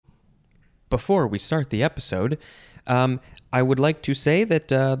before we start the episode, I would like to say that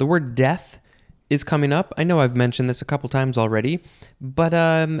the word death is coming up. I know I've mentioned this a couple times already, but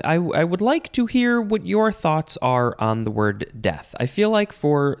I would like to hear what your thoughts are on the word death. I feel like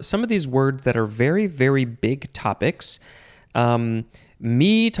for some of these words that are very, very big topics,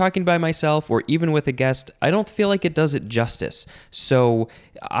 me talking by myself or even with a guest, I don't feel like it does it justice. So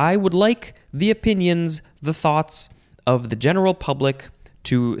I would like the opinions, the thoughts of the general public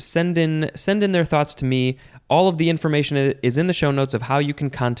to send in their thoughts to me. All of the information is in the show notes of how you can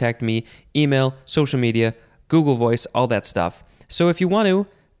contact me, email, social media, Google Voice, all that stuff. So if you want to,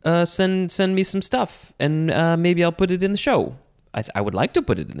 send me some stuff, and maybe I'll put it in the show. I would like to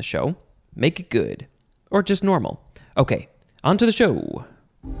put it in the show. Make it good. Or just normal. Okay, on to the show.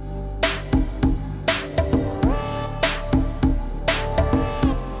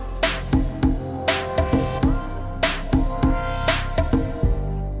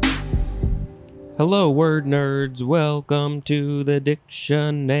 Hello, word nerds. Welcome to the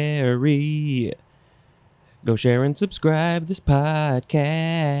dictionary. Go share and subscribe this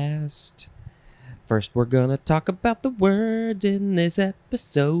podcast. First, we're gonna talk about the words in this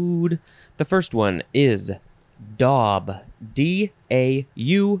episode. The first one is daub.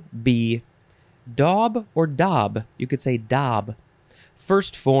 D-A-U-B. Daub or daub. You could say daub.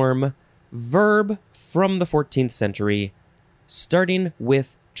 First form, verb from the 14th century, starting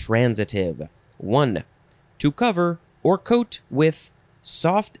with transitive. 1. To cover or coat with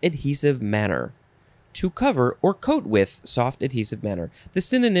soft adhesive manner. To cover or coat with soft adhesive manner. The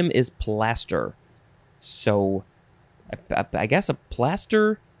synonym is plaster. So, I guess a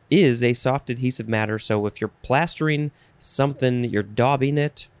plaster is a soft adhesive matter. So if you're plastering something, you're daubing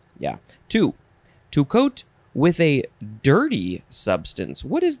it. Yeah. 2. To coat with a dirty substance.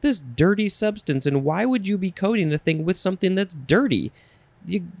 What is this dirty substance, and why would you be coating a thing with something that's dirty?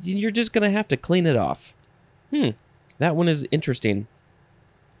 You're just going to have to clean it off. That one is interesting.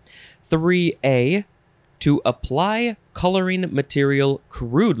 3A, to apply coloring material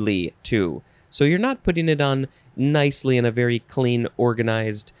crudely to. So you're not putting it on nicely in a very clean,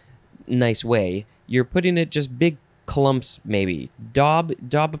 organized, nice way. You're putting it just big clumps, maybe. Daub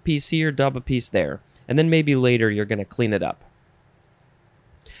a piece here, daub a piece there. And then maybe later you're going to clean it up.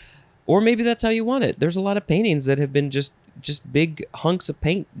 Or maybe that's how you want it. There's a lot of paintings that have been just big hunks of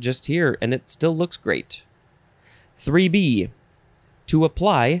paint just here, and it still looks great. 3B, to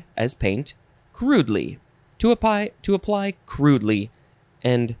apply as paint crudely. To apply crudely,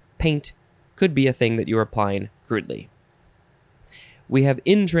 and paint could be a thing that you're applying crudely. We have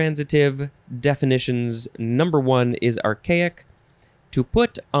intransitive definitions. Number 1 is archaic. To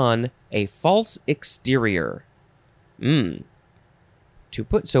put on a false exterior. Could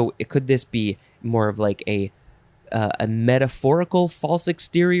this be more of like a metaphorical false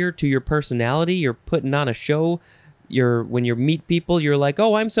exterior to your personality? You're putting on a show. When you meet people, you're like,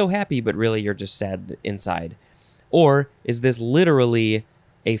 oh, I'm so happy, but really you're just sad inside. Or is this literally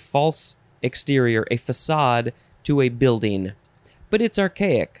a false exterior, a facade to a building? But it's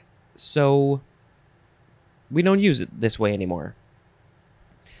archaic, so we don't use it this way anymore.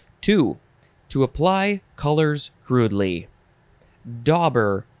 2. To apply colors crudely.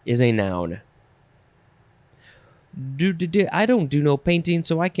 Dauber is a noun. I don't do no painting,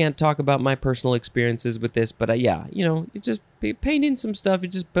 so I can't talk about my personal experiences with this, but you just painting some stuff, you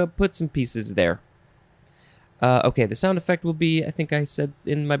just put some pieces there. Okay, the sound effect will be, I think I said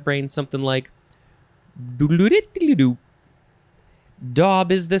in my brain something like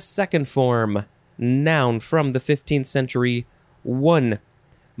daub is the second form, noun from the 15th century. 1.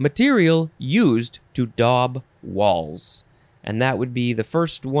 Material used to daub walls. And that would be the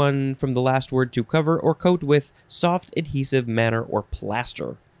first one from the last word, to cover or coat with soft adhesive manner or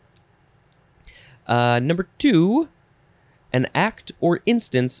plaster. Number 2, an act or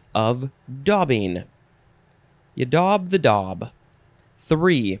instance of daubing. You daub the daub.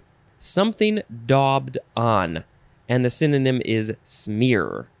 3, something daubed on. And the synonym is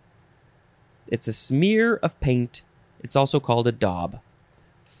smear. It's a smear of paint. It's also called a daub.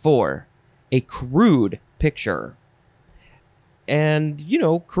 4, a crude picture. And,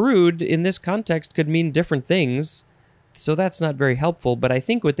 crude in this context could mean different things, so that's not very helpful. But I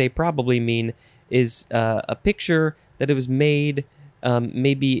think what they probably mean is a picture that it was made,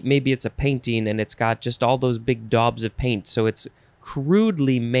 maybe it's a painting, and it's got just all those big daubs of paint, so it's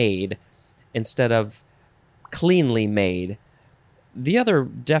crudely made instead of cleanly made. The other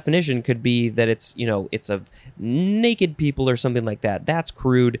definition could be that it's of naked people or something like that. That's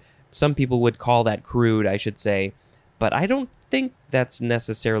crude. Some people would call that crude, I should say. But I don't think that's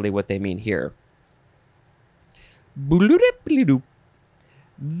necessarily what they mean here.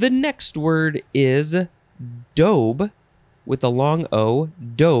 The next word is daub, with a long O,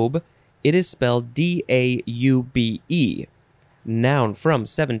 daub. It is spelled D-A-U-B-E. Noun from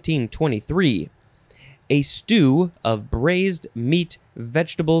 1723. A stew of braised meat,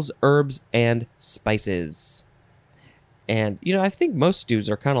 vegetables, herbs, and spices. And, I think most stews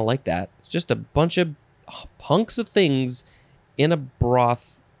are kind of like that. It's just a bunch of hunks of things in a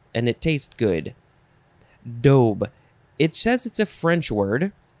broth, and it tastes good. Daub. It says it's a French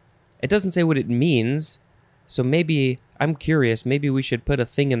word. It doesn't say what it means. So maybe, I'm curious, maybe we should put a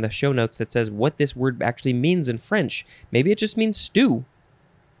thing in the show notes that says what this word actually means in French. Maybe it just means stew.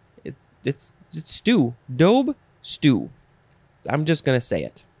 It's stew. Daub, stew. I'm just going to say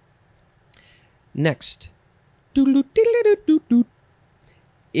it. Next.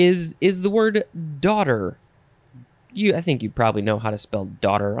 Is the word daughter. I think you probably know how to spell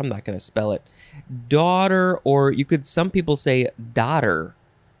daughter. I'm not going to spell it. Daughter, or some people say daughter.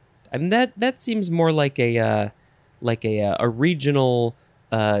 I mean, that seems more like a regional,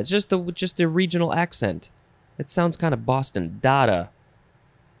 just the regional accent. It sounds kind of Boston. Dada.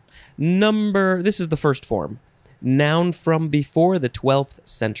 This is the first form. Noun from before the 12th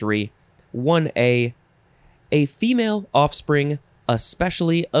century. 1A. A female offspring,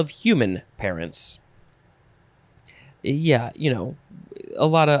 especially of human parents. Yeah, a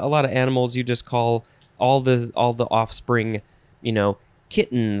lot of animals you just call all the offspring,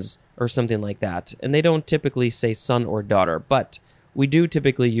 kittens or something like that. And they don't typically say son or daughter, but we do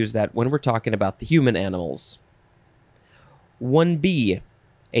typically use that when we're talking about the human animals. 1B,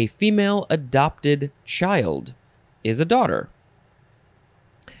 a female adopted child is a daughter.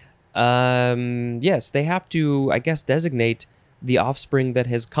 Yes, they have to, I guess, designate the offspring that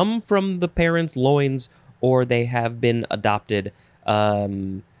has come from the parents' loins, or they have been adopted.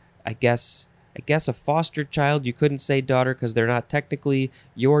 I guess a foster child, you couldn't say daughter because they're not technically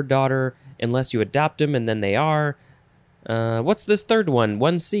your daughter unless you adopt them, and then they are. What's this third one?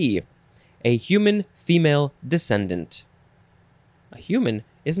 1C. A human female descendant. A human?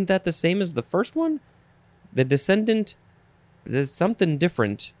 Isn't that the same as the first one? The descendant, there's something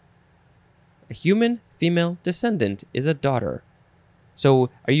different. A human female descendant is a daughter. So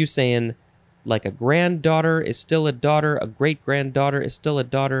are you saying like a granddaughter is still a daughter, a great-granddaughter is still a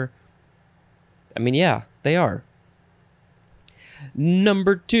daughter? I mean, yeah, they are.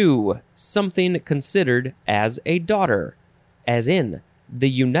 Number 2, something considered as a daughter, as in, the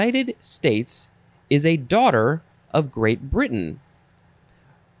United States is a daughter of Great Britain.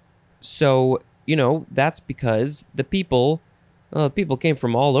 So, that's because the people came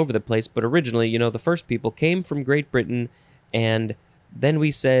from all over the place, but originally, the first people came from Great Britain, and then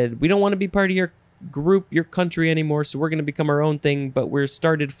we said, we don't want to be part of your group, your country anymore, so we're going to become our own thing, but we're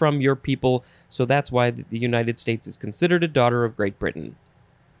started from your people, so that's why the United States is considered a daughter of Great Britain.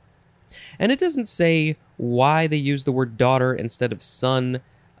 And it doesn't say why they use the word daughter instead of son.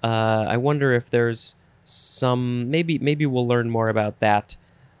 I wonder if there's some, maybe we'll learn more about that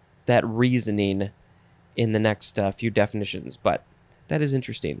reasoning in the next few definitions, but that is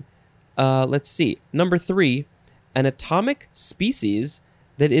interesting. Let's see. Number 3, an atomic species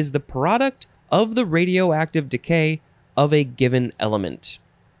that is the product of the radioactive decay of a given element.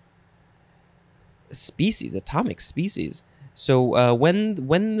 Atomic species. So when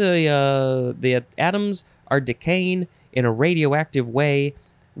the atoms are decaying in a radioactive way,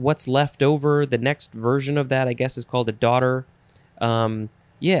 what's left over, the next version of that, I guess, is called a daughter. Daughterless.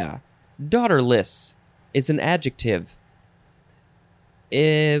 It's an adjective.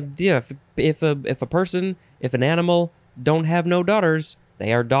 If a person, if an animal don't have no daughters,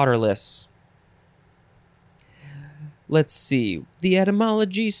 they are daughterless. Let's see. The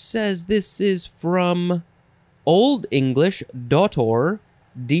etymology says this is from Old English daughter,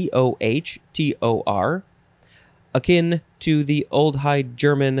 D-O-H-T-O-R, akin to the Old High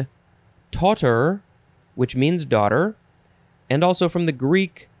German Tochter, which means daughter, and also from the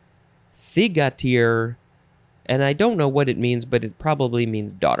Greek Thigatir, and I don't know what it means, but it probably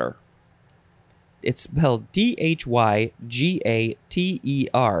means daughter. It's spelled D-H-Y-G-A-T-E-R.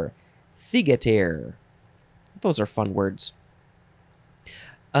 Thigatir. Those are fun words.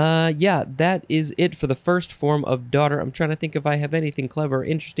 That is it for the first form of daughter. I'm trying to think if I have anything clever or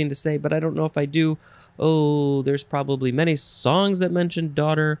interesting to say, but I don't know if I do. Oh, there's probably many songs that mention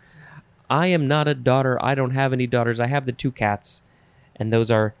daughter. I am not a daughter. I don't have any daughters. I have the 2 cats, and those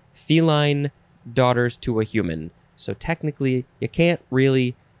are feline daughters to a human. So technically, you can't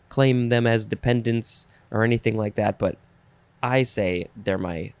really claim them as dependents or anything like that, but I say they're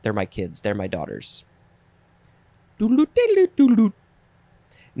my kids. They're my daughters.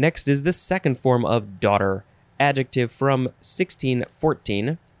 Next is the second form of daughter, adjective from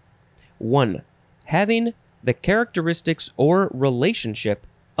 1614. 1. Having the characteristics or relationship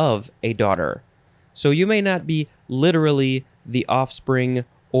of a daughter. So you may not be literally the offspring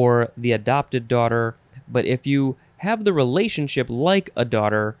or the adopted daughter, but if you have the relationship like a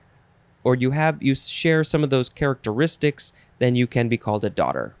daughter, or you share some of those characteristics, then you can be called a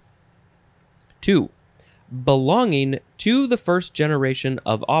daughter. 2. Belonging to the first generation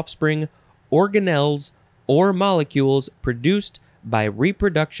of offspring, organelles, or molecules produced by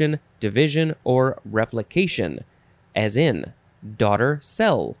reproduction, division, or replication, as in daughter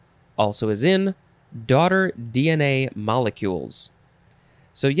cell, also as in daughter DNA molecules.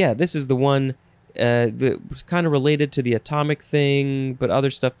 So yeah, this is the one that's kind of related to the atomic thing, but other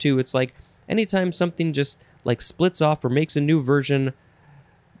stuff too. It's like anytime something just like splits off or makes a new version,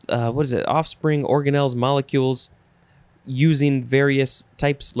 offspring, organelles, molecules, using various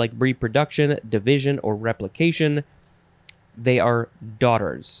types like reproduction, division, or replication, they are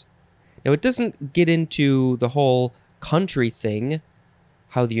daughters. Now, it doesn't get into the whole country thing,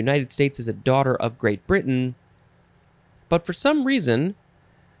 how the United States is a daughter of Great Britain, but for some reason,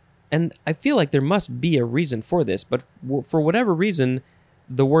 and I feel like there must be a reason for this, but for whatever reason,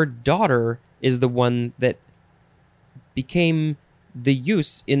 the word daughter is the one that became the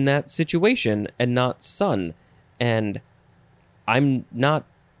use in that situation and not son. And I'm not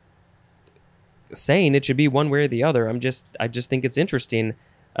saying it should be one way or the other. I just think it's interesting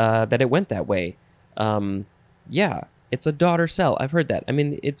that it went that way. Yeah, it's a daughter cell. I've heard that. I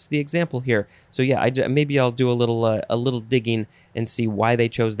mean, it's the example here. So yeah, maybe I'll do a little digging and see why they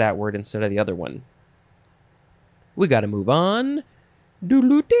chose that word instead of the other one. We got to move on.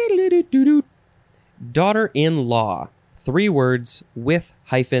 Daughter-in-law. 3 words with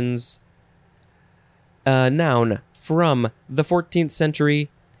hyphens. Noun from the 14th century.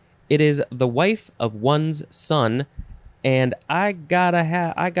 It is the wife of one's son, and I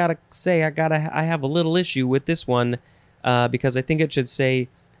have a little issue with this one because I think it should say,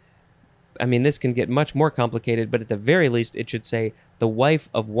 I mean, this can get much more complicated, but at the very least, it should say the wife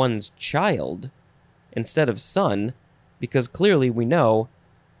of one's child instead of son, because clearly we know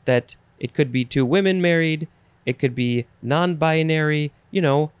that it could be 2 women married, it could be non-binary,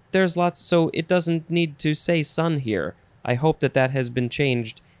 there's lots, so it doesn't need to say son here. I hope that has been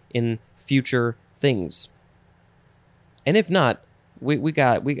changed in future things. And if not, I'm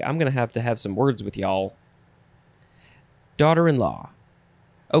going to have some words with y'all. Daughter-in-law.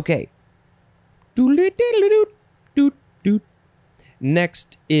 Okay.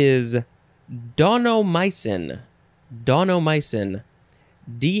 Next is donomycin. Donomycin.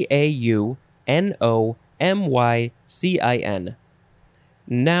 DAUNOMYCIN.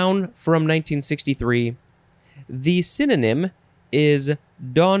 Noun from 1963. The synonym is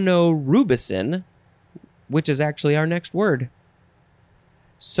donorubicin, which is actually our next word.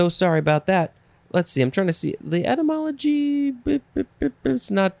 So sorry about that. Let's see, I'm trying to see. The etymology,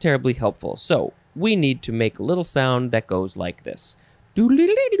 it's not terribly helpful. So we need to make a little sound that goes like this. So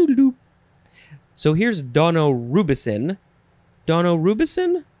here's donorubicin.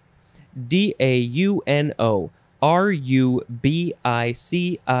 Donorubicin?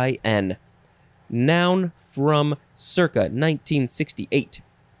 DAUNORUBICIN. Noun from circa 1968.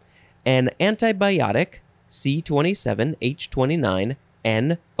 An antibiotic,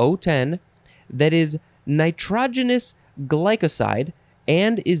 C27H29NO10, that is nitrogenous glycoside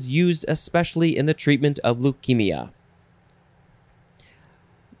and is used especially in the treatment of leukemia.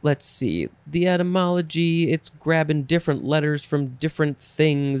 Let's see. The etymology, it's grabbing different letters from different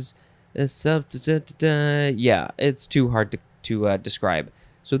things. Yeah, it's too hard to describe.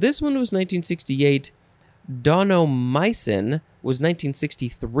 So this one was 1968. Donomycin was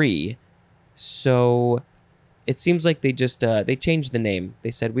 1963. So it seems like they just they changed the name.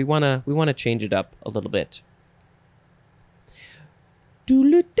 They said we wanna change it up a little bit.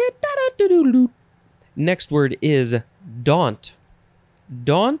 Next word is daunt.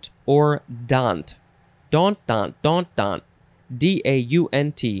 Daunt or daunt. Daunt.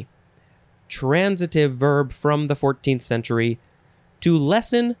 DAUNT. Transitive verb from the 14th century. To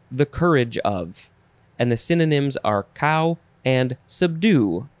lessen the courage of. And the synonyms are cow and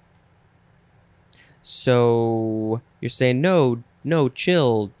subdue. So you're saying, no,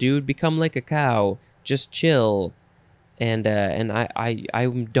 chill, dude, become like a cow. Just chill. And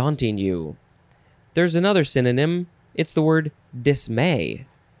I'm daunting you. There's another synonym. It's the word dismay.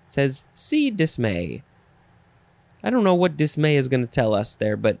 It says, see dismay. I don't know what dismay is going to tell us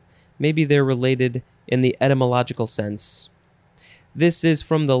there, but maybe they're related in the etymological sense. This is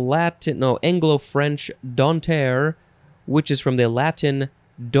from the Anglo-French daunter, which is from the Latin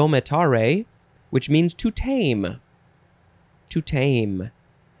dometare, which means to tame. To tame.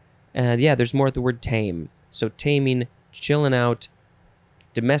 Yeah, there's more at the word tame. So taming, chilling out,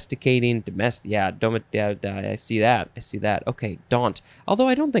 domesticating, yeah, I see that. I see that. Okay, daunt. Although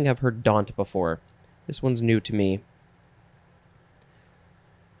I don't think I've heard daunt before. This one's new to me.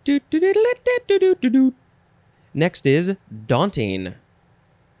 Next is daunting.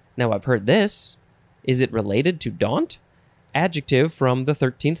 Now, I've heard this. Is it related to daunt? Adjective from the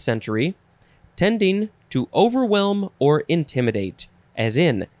 13th century, tending to overwhelm or intimidate, as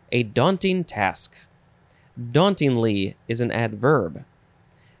in a daunting task. Dauntingly is an adverb.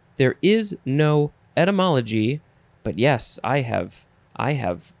 There is no etymology, but yes, I have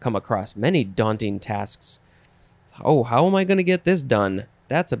come across many daunting tasks. Oh, how am I going to get this done?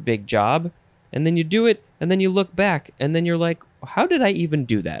 That's a big job. And then you do it, and then you look back, and then you're like, how did I even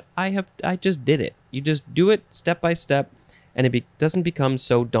do that? I just did it. You just do it step by step, and it doesn't become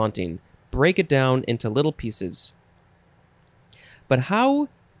so daunting. Break it down into little pieces. But how,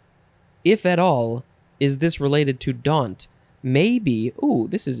 if at all, is this related to daunt? Maybe,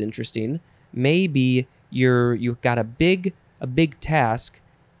 this is interesting. Maybe you've got a big task,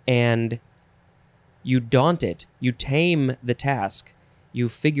 and you daunt it. You tame the task. You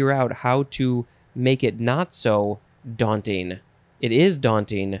figure out how to make it not so daunting. It is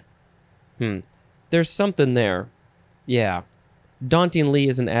daunting. There's something there. Yeah. Dauntingly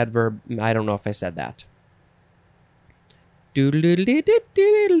is an adverb. I don't know if I said that.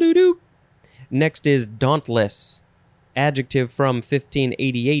 Next is dauntless. Adjective from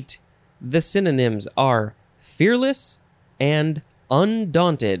 1588. The synonyms are fearless and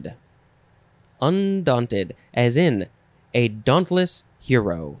undaunted. Undaunted, as in a dauntless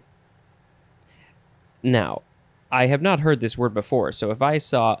hero. Now, I have not heard this word before, so if I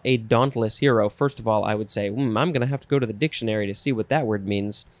saw a dauntless hero, first of all, I would say, I'm going to have to go to the dictionary to see what that word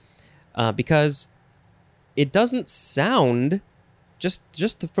means, because it doesn't sound, just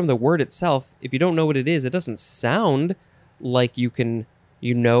from the word itself, if you don't know what it is, it doesn't sound like it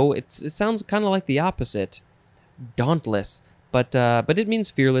sounds kind of like the opposite, dauntless, but it means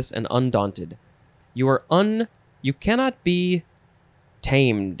fearless and undaunted. You cannot be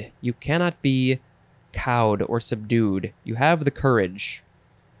tamed. You cannot be cowed or subdued. You have the courage.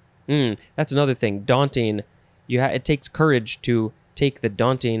 That's another thing. Daunting. It takes courage to take the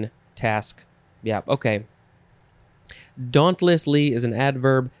daunting task. Yeah, okay. Dauntlessly is an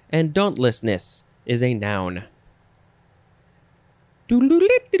adverb, and dauntlessness is a noun.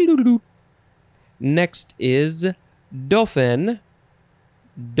 Next is dauphin.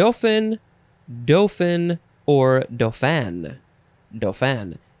 Dauphin, dauphin, or dauphin.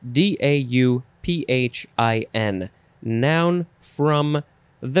 Dauphin. D-A-U-P-H-I-N. Noun from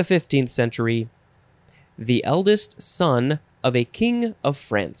the 15th century. The eldest son of a king of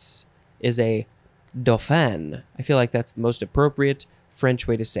France is a dauphin. I feel like that's the most appropriate French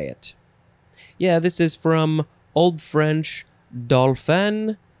way to say it. Yeah, this is from Old French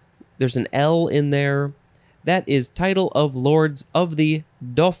dauphin. There's an L in there. That is title of lords of the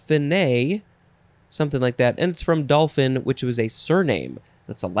Dauphiné, something like that. And it's from Dolphin, which was a surname.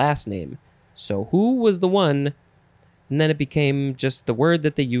 That's a last name. So who was the one? And then it became just the word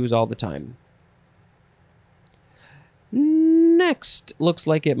that they use all the time. Next, looks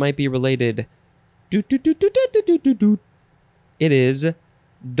like it might be related. It is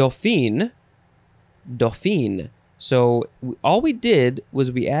Dauphine. Dauphine. So all we did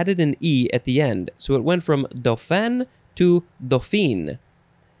was we added an E at the end. So it went from Dauphin to Dauphine.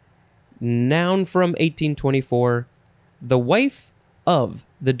 Noun from 1824. The wife of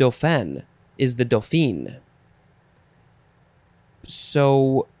the Dauphin is the Dauphine.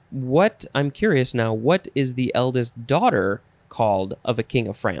 So I'm curious now, what is the eldest daughter called of a king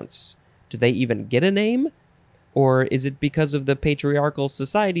of France? Do they even get a name? Or is it because of the patriarchal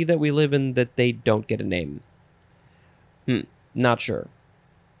society that we live in that they don't get a name? Not sure.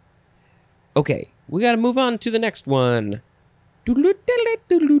 Okay, we gotta move on to the next one.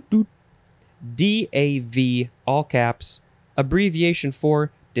 DAV, all caps, abbreviation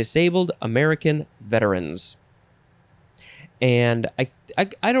for Disabled American Veterans. And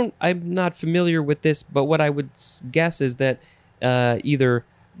I'm not familiar with this, but what I would guess is that either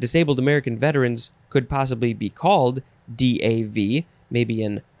Disabled American Veterans could possibly be called DAV, maybe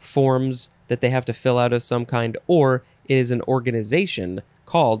in forms that they have to fill out of some kind, or it is an organization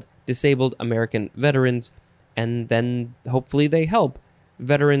called Disabled American Veterans, and then hopefully they help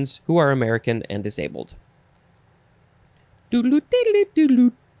veterans who are American and disabled.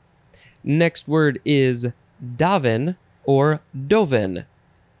 Next word is davin or dovin,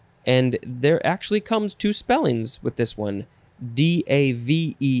 and there actually comes two spellings with this one.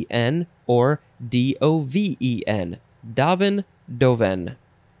 D-A-V-E-N, or D-O-V-E-N. Daven, doven.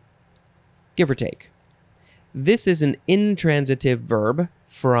 Give or take. This is an intransitive verb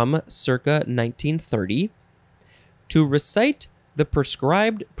from circa 1930 to recite the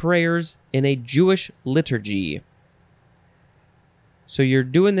prescribed prayers in a Jewish liturgy. So you're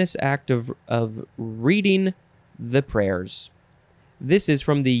doing this act of reading the prayers. This is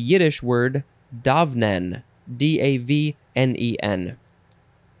from the Yiddish word davnen, D-A-V-N-E-N.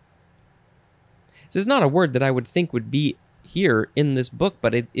 This is not a word that I would think would be here in this book,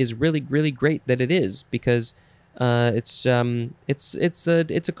 but it is really, really great that it is, because it's a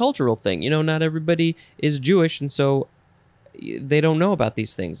cultural thing. You know, not everybody is Jewish, and so they don't know about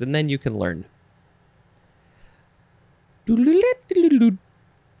these things, and then you can learn.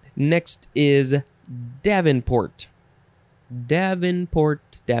 Next is Davenport.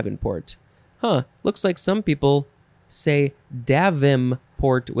 Davenport. Huh, looks like some people say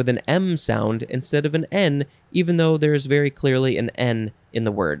Davenport with an M sound instead of an N, even though there's very clearly an N in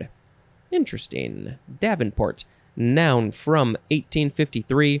the word. Interesting. Davenport. Noun from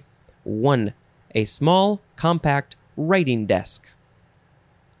 1853. 1. A small, compact writing desk.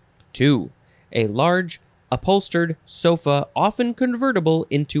 2. A large, upholstered sofa, often convertible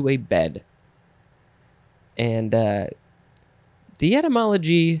into a bed. And the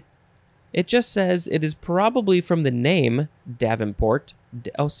etymology, it just says it is probably from the name Davenport.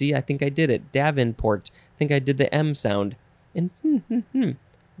 Oh, see, I think I did it. Davenport. I think I did the M sound. And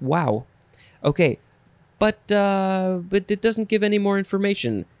wow. Okay, but it doesn't give any more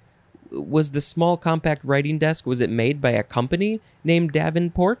information. Was the small compact writing desk, was it made by a company named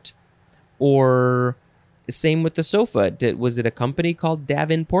Davenport? Or same with the sofa. Was it a company called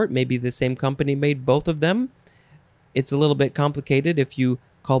Davenport? Maybe the same company made both of them? It's a little bit complicated if you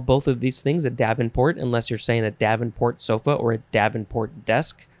call both of these things a Davenport, unless you're saying a Davenport sofa or a Davenport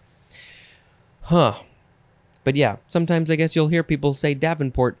desk. Huh. But yeah, sometimes I guess you'll hear people say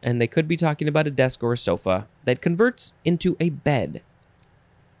Davenport, and they could be talking about a desk or a sofa that converts into a bed.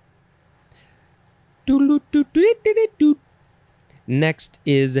 Next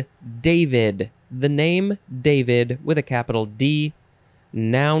is David. The name David with a capital D.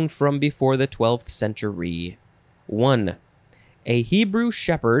 Noun from before the 12th century. 1. A Hebrew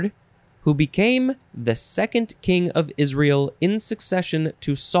shepherd who became the second king of Israel in succession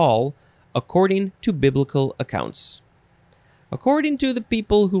to Saul, according to biblical accounts. According to the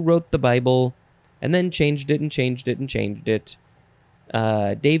people who wrote the Bible and then changed it,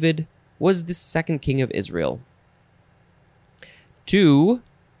 David was the second king of Israel. 2.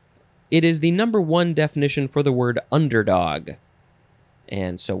 It is the number 1 definition for the word underdog.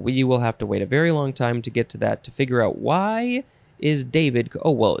 And so we will have to wait a very long time to get to that to figure out why is David...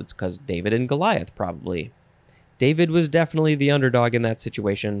 Oh, well, it's because David and Goliath, probably. David was definitely the underdog in that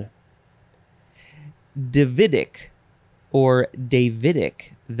situation. Davidic, or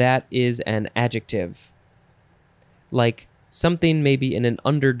Davidic, that is an adjective. Like, something maybe in an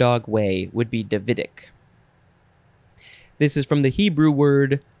underdog way would be Davidic. This is from the Hebrew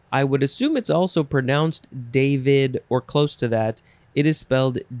word. I would assume it's also pronounced David or close to that. It is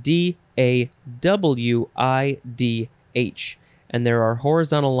spelled D-A-W-I-D-H, and there are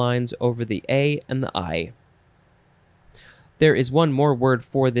horizontal lines over the A and the I. There is one more word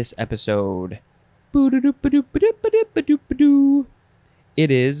for this episode. It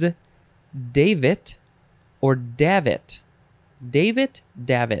is davit or davit. Davit.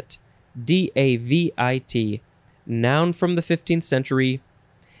 D-A-V-I-T. Noun from the 15th century.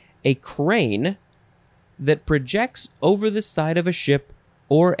 A crane that projects over the side of a ship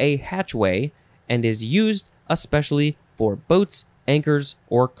or a hatchway and is used especially for boats, anchors,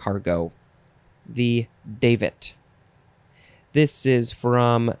 or cargo. The davit. This is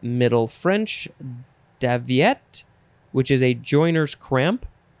from Middle French, davit, which is a joiner's cramp,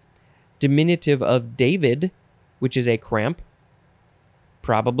 diminutive of David, which is a cramp,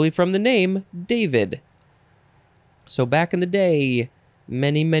 probably from the name David. So back in the day,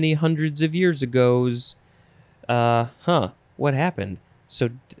 many, many hundreds of years ago, what happened? So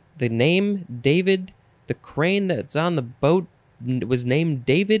the name David, the crane that's on the boat was named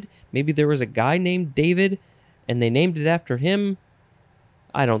David. Maybe there was a guy named David, and they named it after him.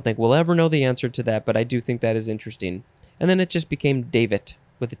 I don't think we'll ever know the answer to that, but I do think that is interesting. And then it just became David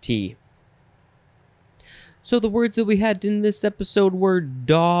with a T. So the words that we had in this episode were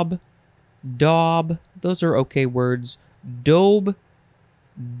daub, those are okay words. Daub,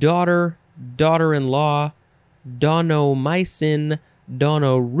 daughter, daughter-in-law, donomycin,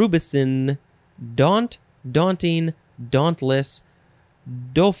 donorubicin, daunt, daunting, dauntless,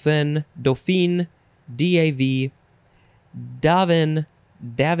 dauphin, dauphine, DAV, Davin,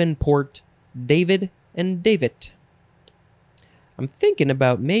 Davenport, David, and Davit. I'm thinking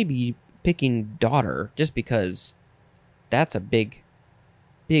about maybe picking daughter, just because that's a big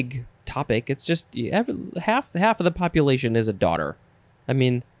topic. It's just half of the population is a daughter. I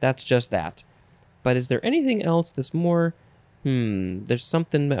mean, that's just that. But is there anything else that's more? There's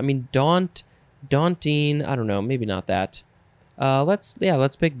something. I mean, daunting. I don't know. Maybe not that. Let's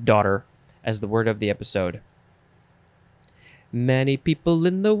pick daughter as the word of the episode. Many people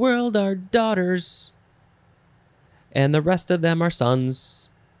in the world are daughters, and the rest of them are sons.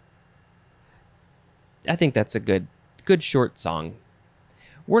 I think that's a good short song.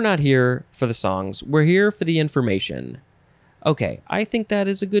 We're not here for the songs. We're here for the information. Okay, I think that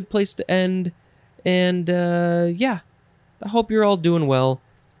is a good place to end. And, yeah, I hope you're all doing well.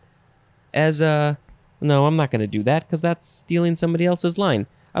 No, I'm not going to do that because that's stealing somebody else's line.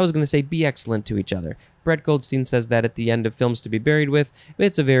 I was going to say be excellent to each other. Brett Goldstein says that at the end of Films to be Buried With.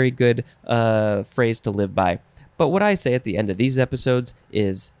 It's a very good phrase to live by. But what I say at the end of these episodes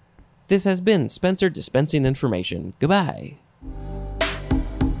is, this has been Spencer dispensing information. Goodbye.